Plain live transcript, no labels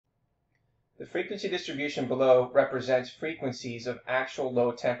The frequency distribution below represents frequencies of actual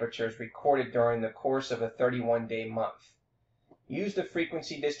low temperatures recorded during the course of a 31-day month. Use the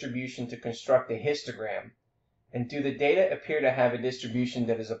frequency distribution to construct a histogram, and do the data appear to have a distribution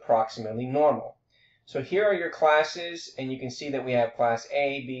that is approximately normal? So here are your classes, and you can see that we have class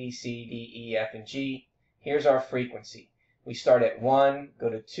A, B, C, D, E, F, and G. Here's our frequency. We start at 1, go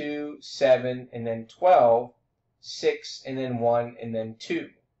to 2, 7, and then 12, 6, and then 1, and then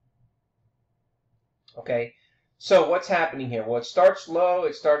 2. Okay, so what's happening here? Well, it starts low,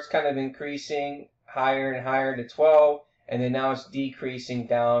 it starts kind of increasing higher and higher to 12, and then now it's decreasing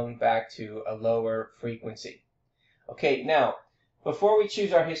down back to a lower frequency. Okay, now, before we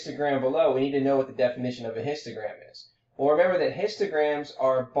choose our histogram below, we need to know what the definition of a histogram is. Well, remember that histograms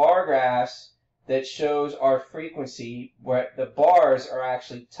are bar graphs that shows our frequency where the bars are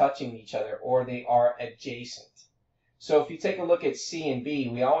actually touching each other, or they are adjacent. So if you take a look at C and B,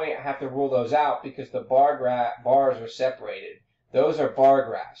 we always have to rule those out because the bars are separated. Those are bar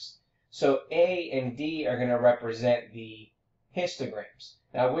graphs. So A and D are going to represent the histograms.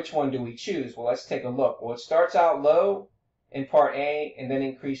 Now, which one do we choose? Well, let's take a look. Well, it starts out low in part A and then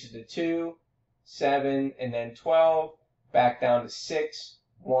increases to 2, 7, and then 12, back down to 6,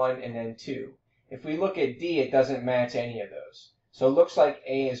 1, and then 2. If we look at D, it doesn't match any of those. So it looks like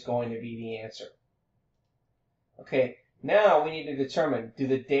A is going to be the answer. Okay, now we need to determine, do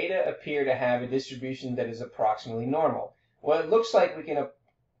the data appear to have a distribution that is approximately normal? Well, it looks like we can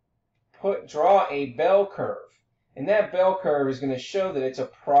draw a bell curve. And that bell curve is going to show that it's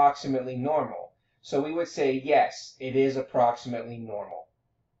approximately normal. So we would say, yes, it is approximately normal.